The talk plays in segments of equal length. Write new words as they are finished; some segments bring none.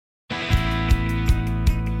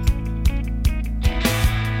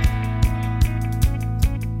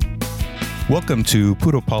Welcome to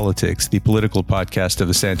Puro Politics, the political podcast of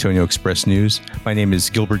the San Antonio Express News. My name is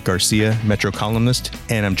Gilbert Garcia, Metro columnist,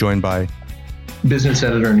 and I'm joined by business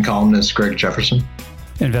editor and columnist Greg Jefferson,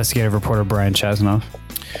 investigative reporter Brian Chasnoff.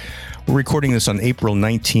 We're recording this on April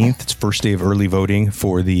 19th. It's first day of early voting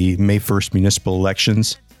for the May 1st municipal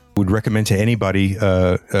elections. Would recommend to anybody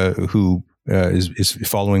who is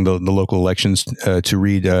following the local elections to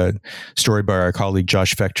read a story by our colleague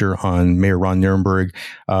Josh Fechter on Mayor Ron Nirenberg.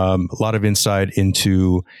 A lot of insight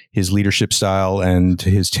into his leadership style and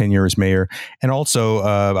his tenure as mayor. And also,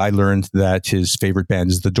 I learned that his favorite band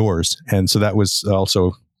is The Doors. And so that was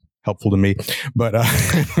also helpful to me, but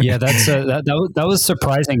yeah, that was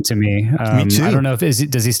surprising to me. Me too. I don't know if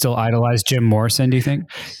does he still idolize Jim Morrison? Do you think?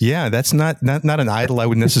 Yeah, that's not an idol I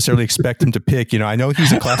would necessarily expect him to pick. You know, I know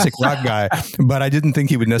he's a classic rock guy, but I didn't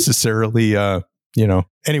think he would necessarily.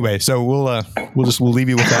 Anyway, so we'll leave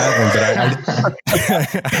you with that.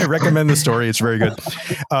 But I recommend the story; it's very good.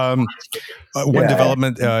 One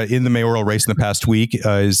development in the mayoral race in the past week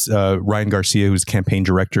is Ryan Garcia, who's the campaign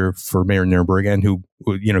director for Mayor Nirenberg, and who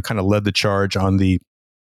kind of led the charge on the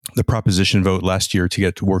proposition vote last year to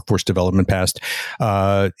get workforce development passed.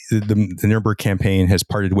 The Nirenberg campaign has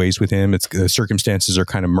parted ways with him. The circumstances are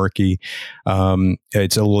kind of murky.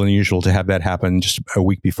 It's a little unusual to have that happen just a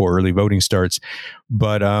week before early voting starts.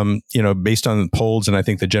 But, based on the polls, and I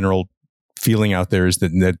think the general feeling out there is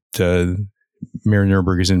that Mayor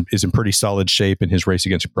Nirenberg is in pretty solid shape in his race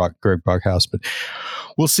against Greg Brockhouse. But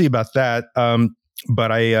we'll see about that.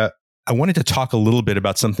 But I wanted to talk a little bit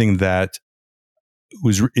about something that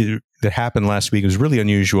happened last week. It was really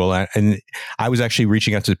unusual, and I was actually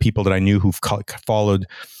reaching out to the people that I knew who've followed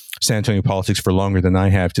San Antonio politics for longer than I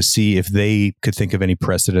have to see if they could think of any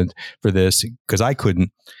precedent for this, because I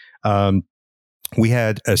couldn't. We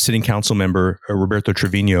had a sitting council member, Roberto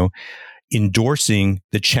Trevino, endorsing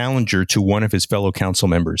the challenger to one of his fellow council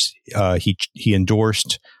members. He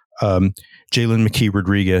endorsed Jalen McKee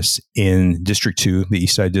Rodriguez in District 2, the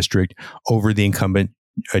East Side District, over the incumbent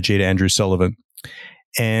Jada Andrews Sullivan.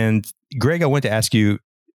 And Greg, I want to ask you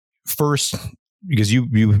first, because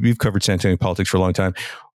you've covered San Antonio politics for a long time,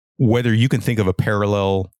 whether you can think of a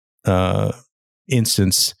parallel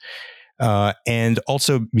instance, and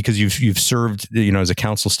also because you've served, as a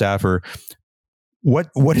council staffer.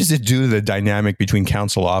 What does it do to the dynamic between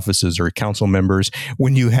council offices or council members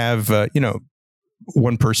when you have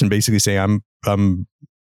one person basically say I'm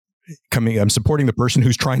supporting the person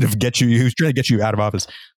who's trying to get you out of office?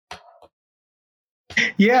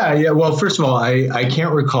 Yeah. Well, first of all, I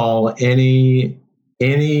can't recall any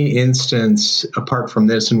instance apart from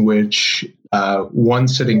this in which one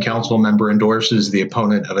sitting council member endorses the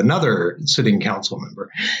opponent of another sitting council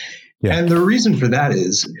member. Yeah. And the reason for that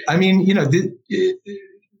is,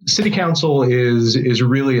 city council is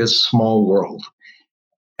really a small world,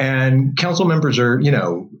 and council members are,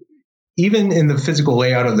 even in the physical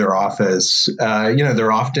layout of their office,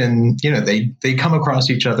 they're often, they come across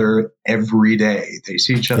each other every day. They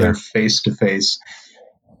see each other face to face.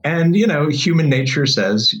 And, human nature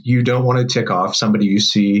says you don't want to tick off somebody you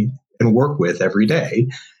see and work with every day.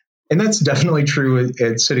 And that's definitely true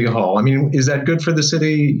at City Hall. I mean, is that good for the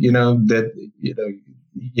city?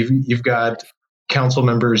 You've got council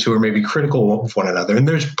members who are maybe critical of one another, and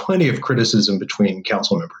there's plenty of criticism between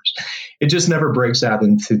council members. It just never breaks out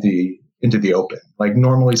into the open. Like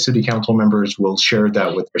normally city council members will share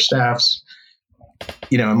that with their staffs.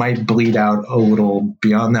 It might bleed out a little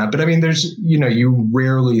beyond that, but I mean, there's, you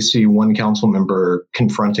rarely see one council member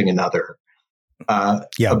confronting another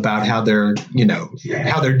about how they're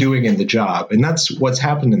doing in the job. And that's what's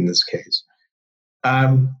happened in this case.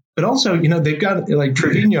 But also, they've got like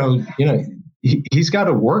Trevino, he's got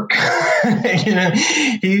to work.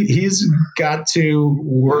 He's got to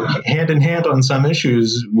work hand in hand on some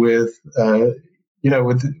issues with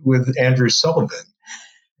Andrew Sullivan,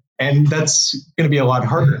 and that's going to be a lot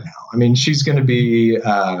harder now. I mean, she's going to be.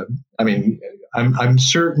 I'm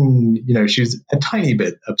certain. She's a tiny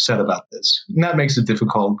bit upset about this, and that makes it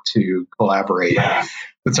difficult to collaborate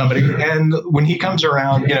with somebody. And when he comes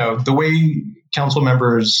around, the way council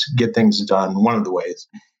members get things done, one of the ways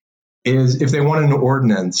is if they want an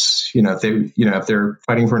ordinance, if they're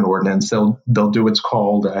fighting for an ordinance, they'll do what's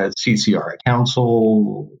called a CCR, a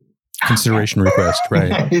council consideration request,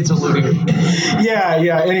 right? It's a little,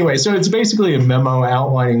 yeah. Anyway, so it's basically a memo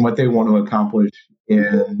outlining what they want to accomplish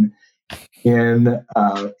in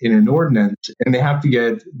an ordinance, and they have to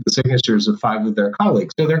get the signatures of 5 of their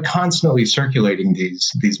colleagues. So they're constantly circulating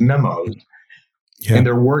these memos, and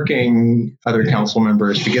they're working other council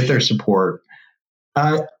members to get their support.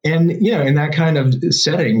 And in that kind of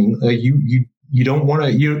setting, you don't want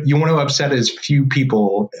to you want to upset as few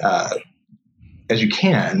people as you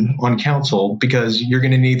can on council, because you're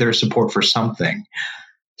going to need their support for something.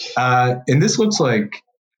 And this looks like,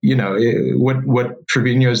 what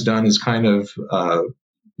Trevino's done is kind of,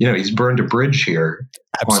 he's burned a bridge here.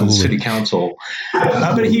 Absolutely. On city council.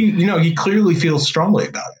 But he clearly feels strongly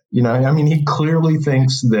about it. He clearly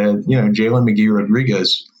thinks that, Jalen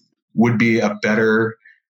McGee-Rodriguez would be a better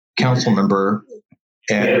council member.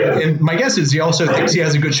 And my guess is he also thinks he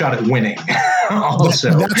has a good shot at winning. Also,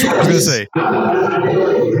 that's what I was going to say.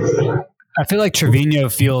 I feel like Trevino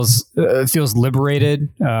feels liberated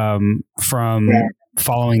from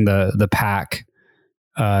following the pack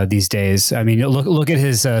these days. I mean, look at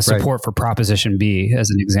his support for Proposition B as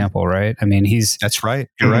an example, right? I mean, that's right.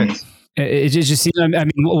 You're right. It just seems. I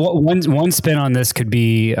mean, one spin on this could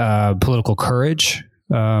be political courage.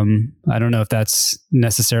 I don't know if that's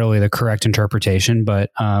necessarily the correct interpretation, but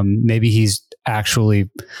maybe he's actually,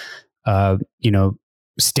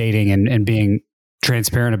 stating and being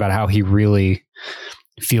transparent about how he really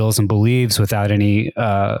feels and believes without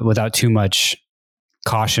too much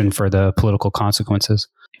caution for the political consequences.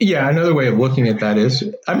 Yeah, another way of looking at that is,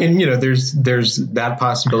 there's that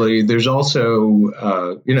possibility. There's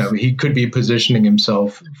also, he could be positioning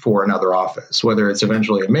himself for another office, whether it's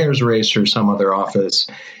eventually a mayor's race or some other office.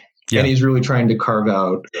 Yeah. And he's really trying to carve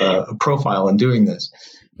out a profile in doing this.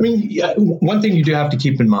 One thing you do have to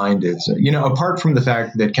keep in mind is, apart from the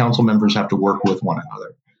fact that council members have to work with one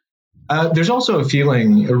another, there's also a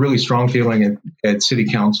really strong feeling at city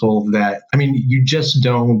council that,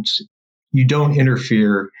 you don't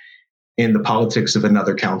interfere in the politics of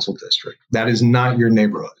another council district. That is not your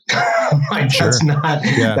neighborhood.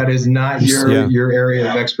 That is not your area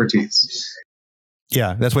of expertise.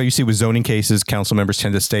 Yeah, that's why you see with zoning cases, council members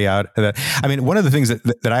tend to stay out of that. One of the things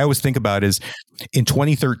that I always think about is in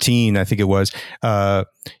 2013, I think it was,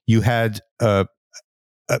 you had a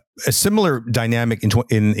similar dynamic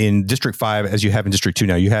in District 5 as you have in District 2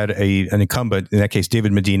 now. You had an incumbent, in that case,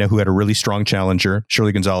 David Medina, who had a really strong challenger,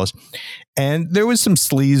 Shirley Gonzalez. And there was some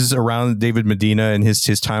sleaze around David Medina and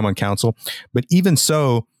his time on council. But even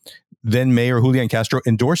so, then Mayor Julian Castro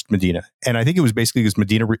endorsed Medina. And I think it was basically because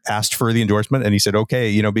Medina asked for the endorsement and he said,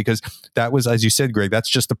 okay, because that was, as you said, Greg, that's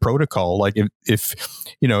just the protocol. Like if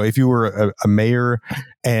you were a mayor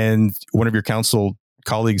and one of your council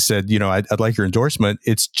colleagues said, I'd like your endorsement,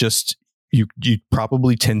 it's just, you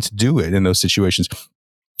probably tend to do it in those situations.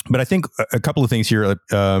 But I think a couple of things here.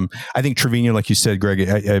 I think Trevino, like you said, Greg,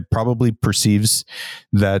 probably perceives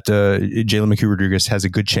that Jalen McGee-Rodriguez has a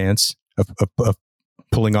good chance of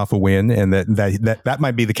pulling off a win, and that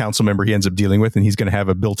might be the council member he ends up dealing with, and he's going to have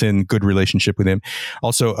a built-in good relationship with him.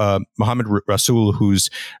 Also, Mohammed Rasul, who's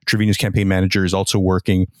Trevino's campaign manager, is also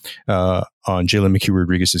working on Jalen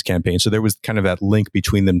McGee-Rodriguez's campaign. So there was kind of that link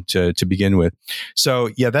between them to begin with. So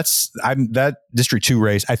yeah, that District 2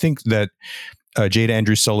 race. I think that Jada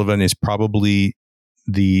Andrews Sullivan is probably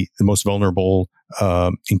the most vulnerable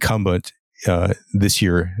incumbent this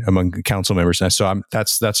year among council members. So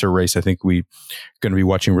that's a race I think we're going to be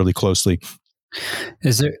watching really closely.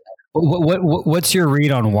 Is there what's your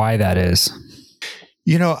read on why that is?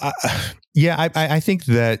 I think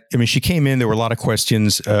that, she came in, there were a lot of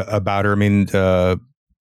questions about her.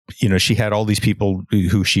 She had all these people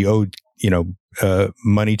who she owed,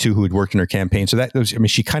 money to, who had worked in her campaign. So that was,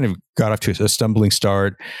 she kind of got off to a stumbling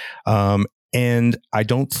start. And I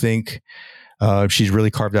don't think she's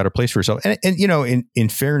really carved out a place for herself. And in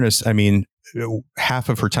fairness, half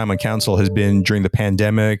of her time on council has been during the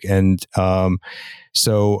pandemic. And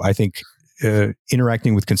so I think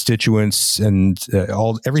interacting with constituents and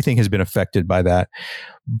everything has been affected by that.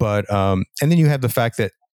 But and then you have the fact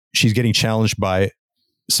that she's getting challenged by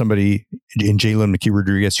somebody in Jalen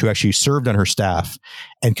McGee-Rodriguez who actually served on her staff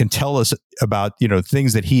and can tell us about,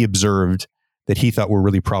 things that he observed that he thought were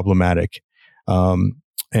really problematic.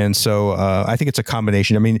 And so I think it's a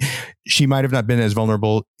combination. She might have not been as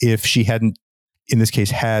vulnerable if she hadn't, in this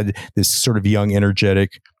case, had this sort of young,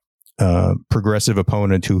 energetic, progressive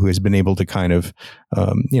opponent who has been able to kind of,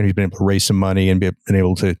 he's been able to raise some money and been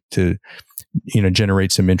able to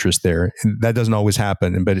generate some interest there. And that doesn't always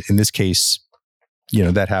happen. But in this case,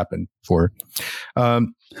 that happened for her.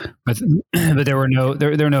 But there were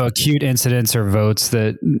no acute incidents or votes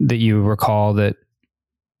that you recall that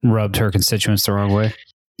rubbed her constituents the wrong way.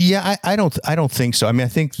 Yeah, I don't think so. I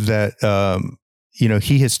think that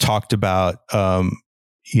he has talked about I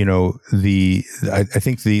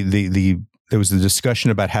think there was the discussion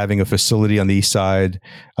about having a facility on the east side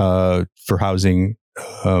for housing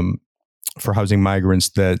migrants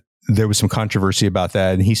that there was some controversy about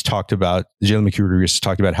that, and Jalen McHugh has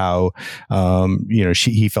talked about how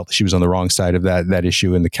he felt that she was on the wrong side of that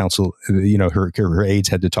issue, and the council, her aides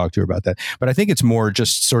had to talk to her about that. But I think it's more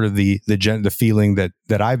just sort of the feeling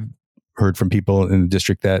that I've heard from people in the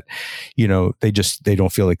district that they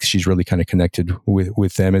don't feel like she's really kind of connected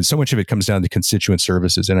with them, and so much of it comes down to constituent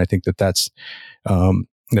services, and I think that's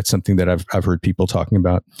something that I've heard people talking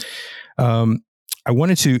about. I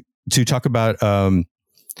wanted to talk about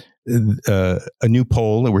a new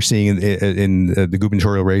poll that we're seeing in the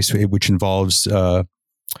gubernatorial race, which involves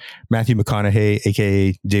Matthew McConaughey,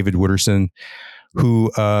 aka David Wooderson,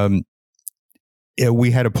 who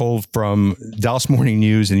we had a poll from Dallas Morning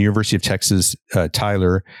News and University of Texas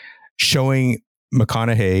Tyler showing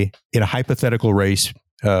McConaughey in a hypothetical race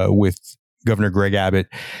with Governor Greg Abbott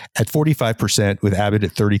at 45%, with Abbott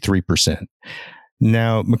at 33%.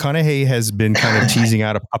 Now, McConaughey has been kind of teasing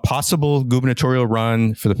out a possible gubernatorial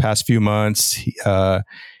run for the past few months.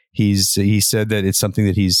 He said that it's something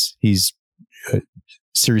that he's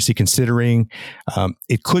seriously considering.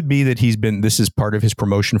 It could be that this is part of his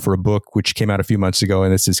promotion for a book, which came out a few months ago,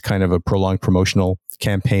 and this is kind of a prolonged promotional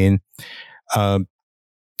campaign.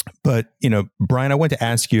 But, Brian, I want to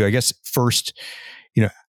ask you, I guess, first,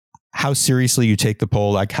 how seriously you take the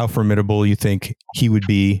poll, like how formidable you think he would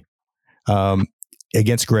be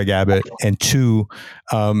against Greg Abbott, and two,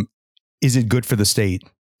 is it good for the state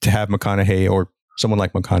to have McConaughey or someone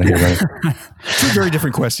like McConaughey running? Two very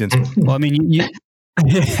different questions. Well, I mean,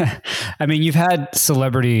 you've had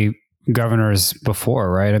celebrity governors before,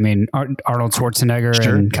 right? I mean, Arnold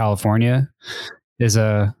Schwarzenegger in California is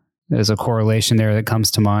a correlation there that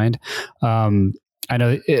comes to mind. I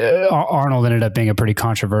know Arnold ended up being a pretty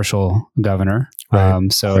controversial governor. Right.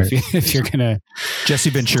 If you're gonna Jesse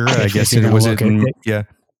Ventura, I guess it was it.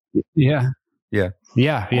 Yeah.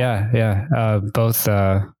 Both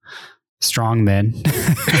strong men,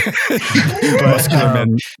 muscular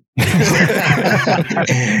men,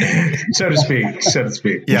 so to speak.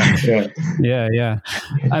 Yeah.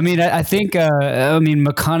 I mean, I think.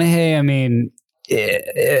 McConaughey.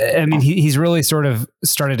 He's really sort of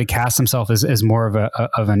started to cast himself as more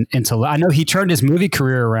of an intellect. I know he turned his movie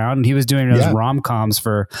career around, and he was doing those rom-coms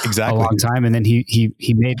for a long time, and then he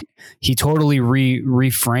totally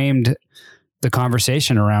reframed the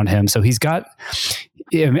conversation around him. So he's got.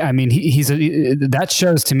 That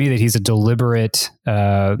shows to me that he's a deliberate,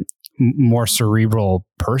 more cerebral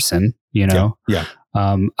person. Yeah.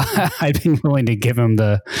 I'd be willing to give him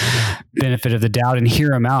the benefit of the doubt and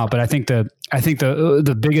hear him out. But I think the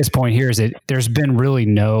biggest point here is that there's been really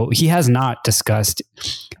he has not discussed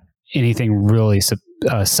anything really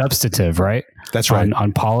substantive, right? That's right.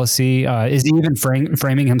 On policy. Is he even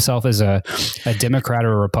framing himself as a Democrat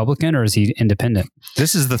or a Republican, or is he independent?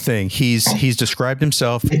 This is the thing. He's described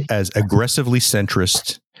himself as aggressively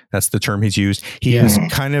centrist. That's the term he's used. He has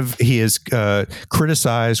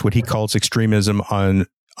criticized what he calls extremism on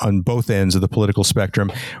both ends of the political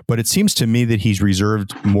spectrum. But it seems to me that he's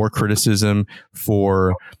reserved more criticism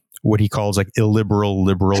for what he calls like illiberal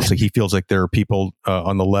liberals. Like he feels like there are people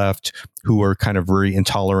on the left who are kind of very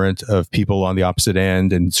intolerant of people on the opposite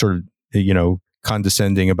end and sort of,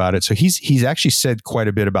 condescending about it. So he's actually said quite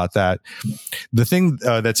a bit about that. The thing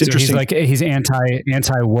that's interesting, he's anti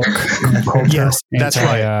woke culture. Yes, that's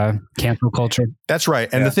right. Cancel culture. That's right.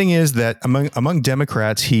 And the thing is that among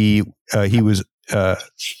Democrats, he was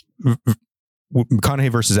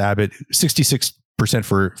McConaughey versus Abbott, 66%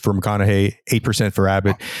 for McConaughey, 8% for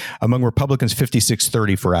Abbott. Among Republicans,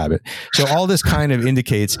 56-30 for Abbott. So all this kind of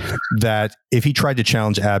indicates that if he tried to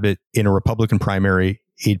challenge Abbott in a Republican primary,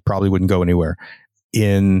 he probably wouldn't go anywhere.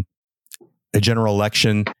 In a general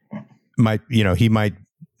election, he might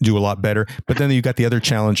do a lot better. But then you've got the other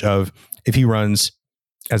challenge of if he runs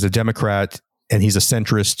as a Democrat and he's a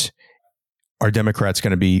centrist, are Democrats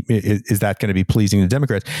going to be? Is that going to be pleasing to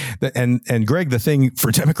Democrats? And Greg, the thing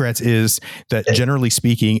for Democrats is that generally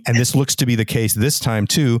speaking, and this looks to be the case this time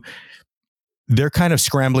too, they're kind of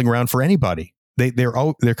scrambling around for anybody. They're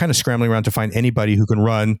kind of scrambling around to find anybody who can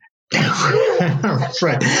run.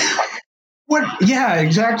 Right. What? Yeah,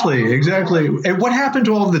 exactly. And what happened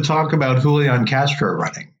to all of the talk about Julian Castro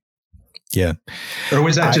running? Yeah. Or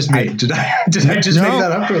was that just me? Did I just make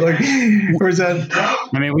that up? Or is that?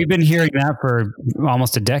 I mean, we've been hearing that for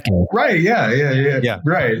almost a decade. Right. Yeah.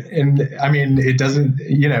 Right. And I mean, it doesn't,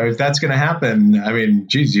 if that's going to happen, I mean,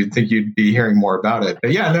 geez, you'd think you'd be hearing more about it.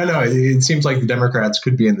 But yeah, no. It seems like the Democrats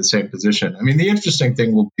could be in the same position. I mean, the interesting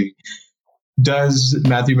thing will be, does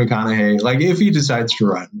Matthew McConaughey, like if he decides to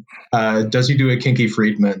run, does he do a Kinky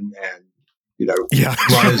Friedman and, run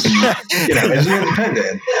as, as an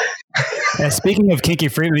independent? Speaking of Kinky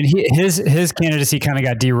Friedman, his candidacy kind of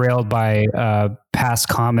got derailed by past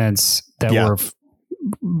comments that were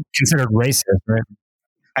considered racist, right?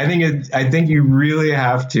 I think you really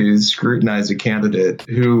have to scrutinize a candidate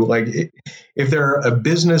who, like, if they're a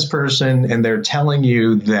business person and they're telling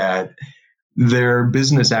you that their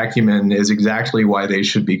business acumen is exactly why they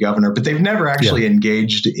should be governor, but they've never actually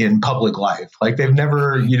engaged in public life. Like they've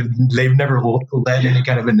never led any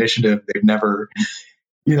kind of initiative. They've never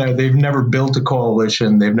built a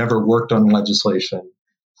coalition. They've never worked on legislation.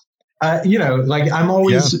 Like I'm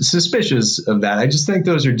always suspicious of that. I just think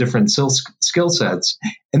those are different skill sets.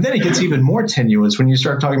 And then it gets even more tenuous when you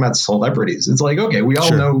start talking about celebrities. It's like, okay, we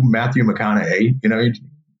all know Matthew McConaughey,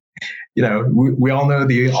 we all know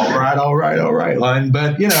the all right line,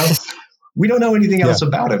 but we don't know anything else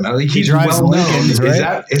about him. I mean, he's well known. Is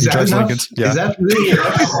that enough? Is that really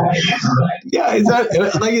enough?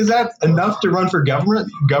 Is that enough to run for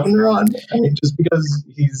governor on? I mean, just because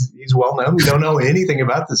he's well known, we don't know anything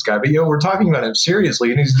about this guy, but we're talking about him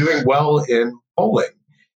seriously, and he's doing well in polling.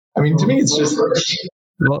 I mean, to me, it's just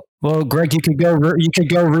well, Greg, you could go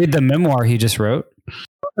read the memoir he just wrote.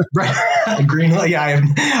 Right. Greenlight. Yeah,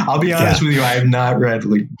 I'll be honest with you. I have not read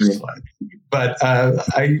Greenlight, but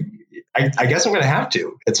I guess I'm going to have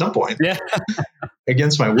to at some point. Yeah.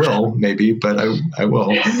 Against my will, maybe, but I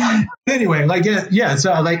will. Anyway,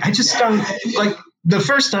 so I just don't like the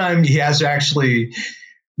first time he's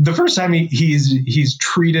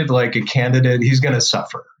treated like a candidate, he's going to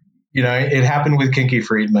suffer. It happened with Kinky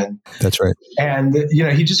Friedman. That's right. And,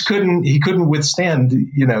 he just couldn't withstand,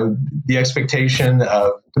 the expectation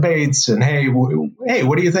of debates and, hey,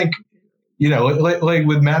 what do you think? Like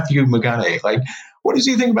with Matthew McConaughey, like, what does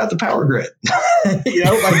he think about the power grid?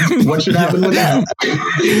 What should happen with that?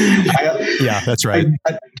 That's right.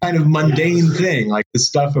 That kind of mundane thing, like the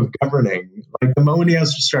stuff of governing, like the moment he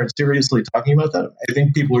has to start seriously talking about that, I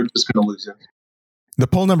think people are just going to lose it. The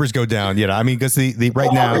poll numbers go down, I mean, because the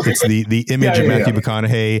right now it's the image of Matthew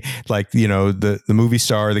McConaughey, like the movie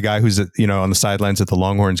star, the guy who's on the sidelines at the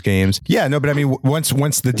Longhorns games. Yeah, no, but I mean, once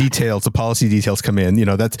the policy details come in,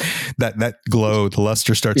 that's that glow, the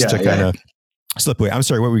luster starts to kind of slip away. I'm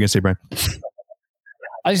sorry, what were you going to say, Brian?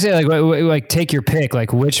 I just say like take your pick.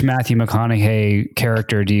 Like, which Matthew McConaughey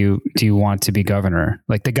character do you want to be governor?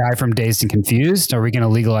 Like the guy from Dazed and Confused? Are we going to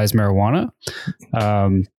legalize marijuana?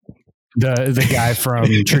 The guy from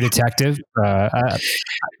True Detective. I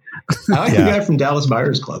like the guy from Dallas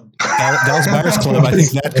Buyers Club. Dallas Buyers Club. I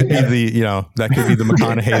think that could be the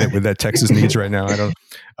McConaughey that Texas needs right now. I don't.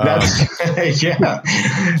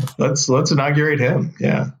 Let's inaugurate him.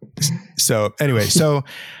 Yeah. So anyway,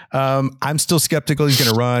 I'm still skeptical he's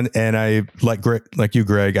going to run, and I like you,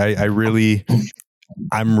 Greg.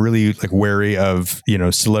 I'm really like wary of,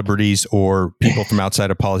 celebrities or people from outside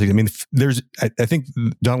of politics. I mean, I think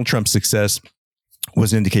Donald Trump's success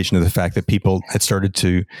was an indication of the fact that people had started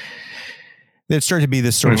to be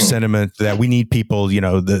this sort of sentiment that we need people,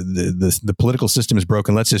 the political system is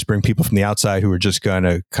broken. Let's just bring people from the outside who are just going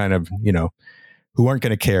to kind of, who aren't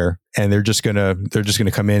going to care. And they're just going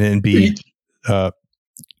to come in and be, who are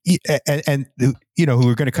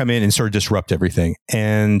going to come in and sort of disrupt everything.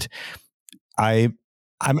 And I'm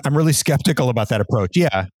really skeptical about that approach.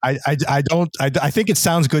 Yeah, I think it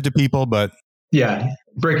sounds good to people, but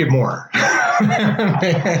break it more. No,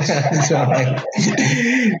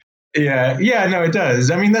 it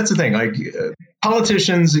does. I mean, that's the thing. Like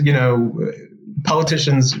politicians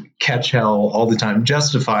catch hell all the time,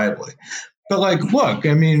 justifiably. But like, look,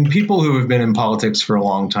 I mean, people who have been in politics for a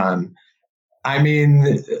long time, I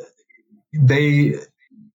mean, they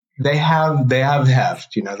have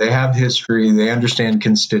heft, they have history, they understand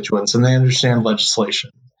constituents, and they understand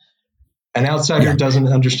legislation. An outsider doesn't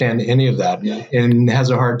understand any of that and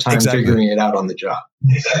has a hard time figuring it out on the job.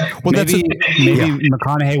 Well, maybe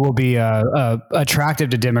McConaughey will be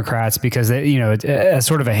attractive to Democrats because they, as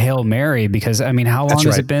sort of a Hail Mary. Because I mean, how long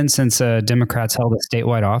has it been since Democrats held a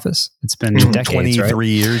statewide office? It's been decades, 23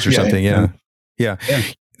 years or something. Yeah.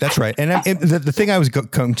 That's right. And the thing I was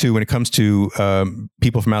come to when it comes to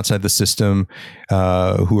people from outside the system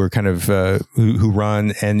who are kind of who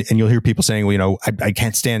run, and you'll hear people saying, well, I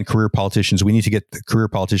can't stand career politicians. We need to get the career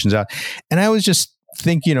politicians out. And I was just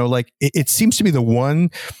think, like it seems to be the one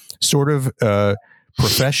sort of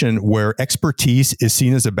profession where expertise is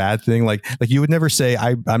seen as a bad thing. Like you would never say,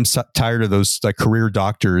 I'm so tired of those like career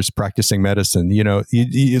doctors practicing medicine.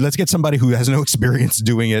 Let's get somebody who has no experience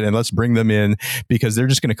doing it and let's bring them in because they're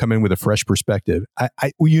just going to come in with a fresh perspective.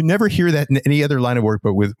 You never hear that in any other line of work,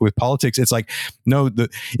 but with politics, it's like, no,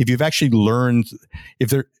 if you've actually learned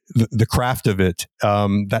the craft of it,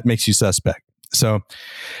 that makes you suspect. So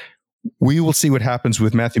we will see what happens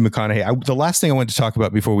with Matthew McConaughey. The last thing I want to talk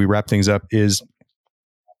about before we wrap things up is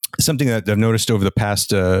something that I've noticed over the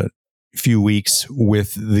past few weeks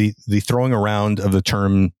with the throwing around of the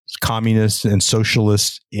term communist and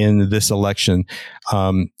socialist in this election.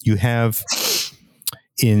 You have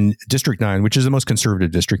in District 9, which is the most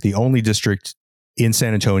conservative district, the only district in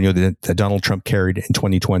San Antonio that Donald Trump carried in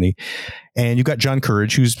 2020. And you've got John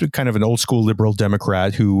Courage, who's kind of an old school liberal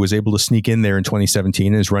Democrat who was able to sneak in there in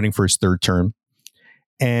 2017 and is running for his third term.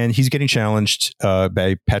 And he's getting challenged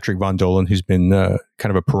by Patrick Von Dolen, who's been kind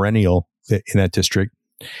of a perennial in that district.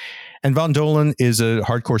 And Von Dolen is a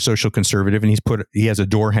hardcore social conservative, and he has a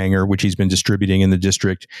door hanger, which he's been distributing in the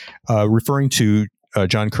district, referring to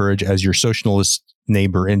John Courage as your socialist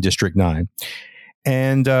neighbor in District 9.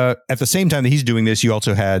 And at the same time that he's doing this, you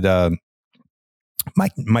also had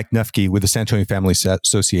Mike Nufke with the San Antonio Family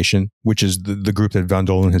Association, which is the group that Von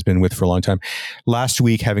Dolen has been with for a long time, last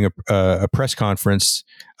week having a press conference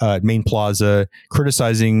at Main Plaza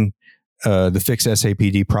criticizing the fixed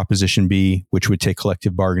SAPD Proposition B, which would take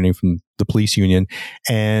collective bargaining from the police union,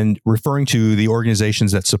 and referring to the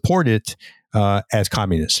organizations that support it as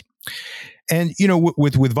communists. And,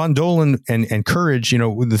 with Von Dolen and Courage,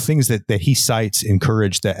 with the things that he cites in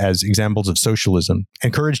Courage that as examples of socialism,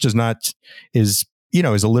 and Courage is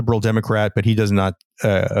a liberal Democrat, but he does not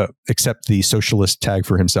accept the socialist tag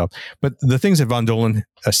for himself. But the things that Von Dolen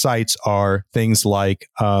cites are things like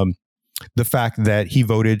the fact that he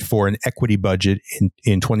voted for an equity budget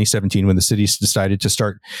in 2017 when the city decided to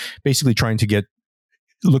start basically trying to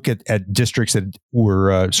look at districts that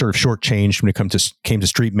were sort of shortchanged when it came to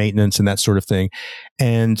street maintenance and that sort of thing,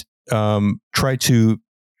 and try to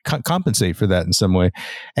compensate for that in some way.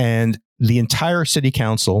 And the entire city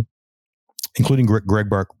council, including Greg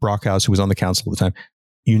Brockhouse, who was on the council at the time,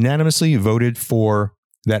 unanimously voted for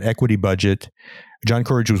that equity budget. John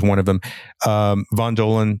Courage was one of them. Von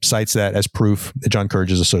Dolen cites that as proof that John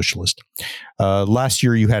Courage is a socialist. Last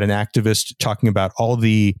year, you had an activist talking about all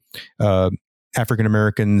the African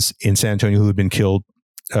Americans in San Antonio who had been killed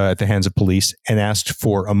at the hands of police, and asked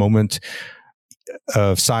for a moment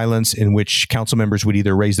of silence in which council members would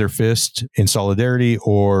either raise their fist in solidarity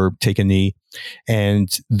or take a knee. And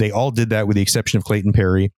they all did that with the exception of Clayton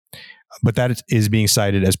Perry. But that is being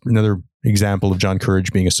cited as another example of John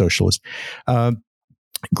Courage being a socialist.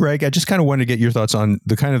 Greg, I just kind of wanted to get your thoughts on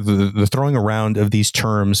the kind of the throwing around of these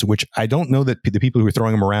terms, which I don't know that the people who are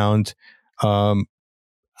throwing them around,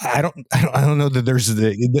 I don't know that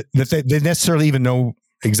that they necessarily even know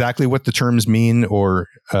exactly what the terms mean or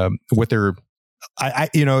what they're.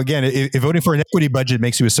 Again, if voting for an equity budget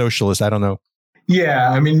makes you a socialist, I don't know. Yeah,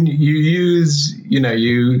 I mean,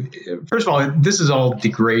 first of all, this is all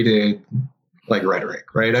degraded like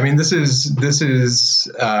rhetoric, right? I mean, this is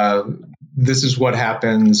what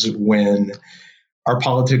happens when our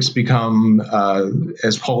politics become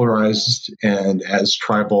as polarized and as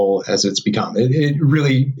tribal as it's become. It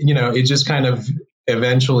really, it just kind of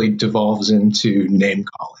eventually devolves into name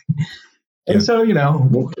calling. And so,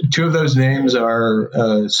 two of those names are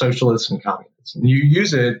socialists and communists. And you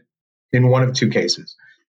use it in one of two cases.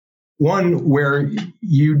 One where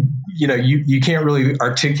you can't really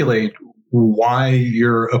articulate why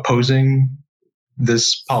you're opposing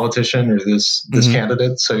this politician or this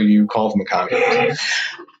candidate, so you call them a communist.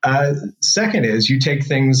 Second is you take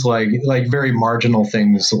things like very marginal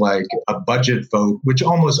things like a budget vote, which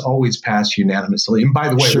almost always passed unanimously. And by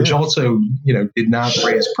the way, sure. Which also, did not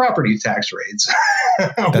raise property tax rates,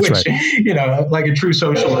 That's which, right. like a true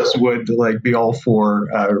socialist would be all for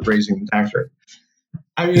raising the tax rate.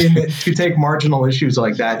 I mean, to take marginal issues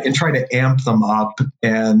like that and try to amp them up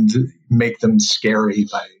and make them scary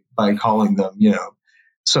by calling them,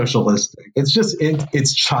 socialistic. It's just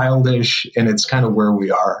it's childish, and it's kind of where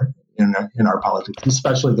we are in our politics,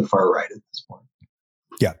 especially the far right at this point.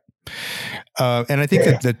 Yeah. And I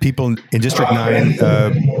think that people in District 9,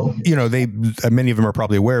 many of them are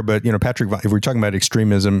probably aware, but, if we're talking about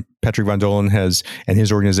extremism, Patrick Von Dolen and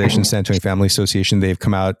his organization, San Antonio Family Association, they've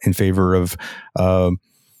come out in favor of,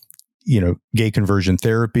 gay conversion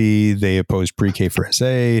therapy. They oppose pre-K for SA.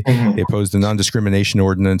 Mm-hmm. They oppose the non-discrimination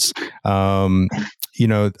ordinance.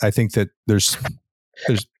 I think that there's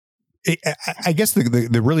I guess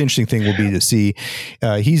the really interesting thing will be to see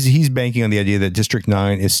he's banking on the idea that District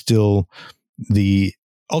 9 is still the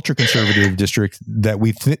ultra conservative district that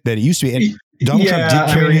that it used to be. And Donald Trump did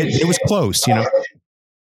carry it. It was close,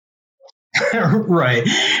 Right.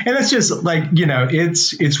 And it's just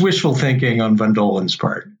it's wishful thinking on Von Dolen's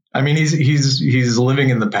part. I mean, he's living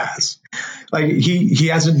in the past. He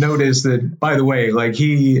hasn't noticed that, by the way,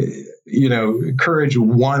 Courage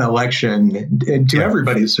won election, and to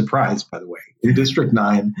everybody's surprise, by the way, in District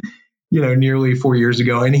 9, nearly 4 years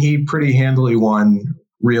ago, and he pretty handily won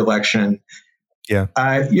re-election. Yeah.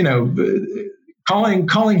 Calling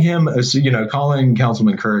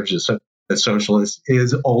Councilman Courage a socialist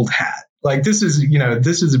is old hat. Like this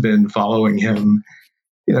has been following him,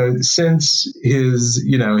 since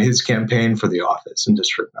his campaign for the office in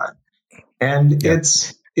District 9, and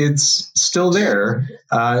it's still there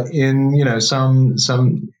in some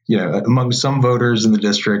among some voters in the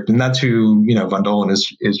district, and that's who Von Dohlen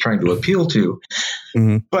is trying to appeal to.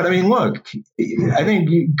 Mm-hmm. But I mean, look, I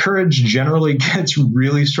think Courage generally gets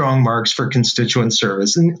really strong marks for constituent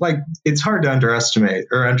service, and it's hard to underestimate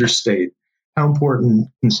or understate how important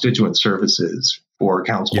constituent service is for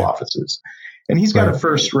council offices. And he's got a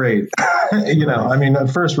first-rate, a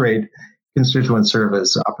first-rate constituent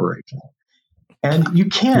service operation. And you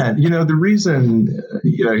can't, the reason,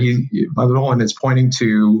 Von Dohlen is pointing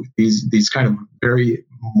to these kind of very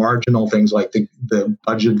marginal things like the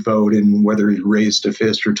budget vote and whether he raised a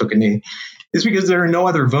fist or took a knee is because there are no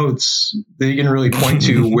other votes that you can really point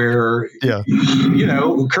to where,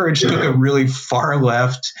 Courage took a really far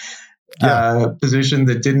left position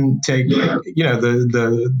that didn't take,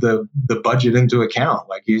 the budget into account.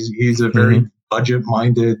 Like he's a very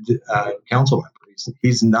budget-minded council member.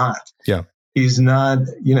 He's not. Yeah. He's not,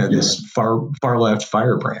 this far left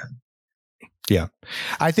firebrand. Yeah,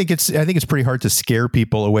 I think it's pretty hard to scare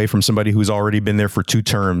people away from somebody who's already been there for 2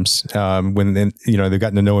 terms when they've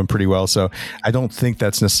gotten to know him pretty well. So I don't think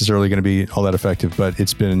that's necessarily going to be all that effective. But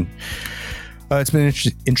it's been an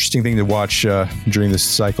interesting thing to watch during this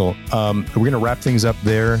cycle. We're going to wrap things up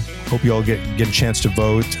there. Hope you all get a chance to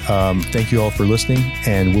vote. Thank you all for listening,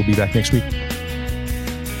 and we'll be back next week.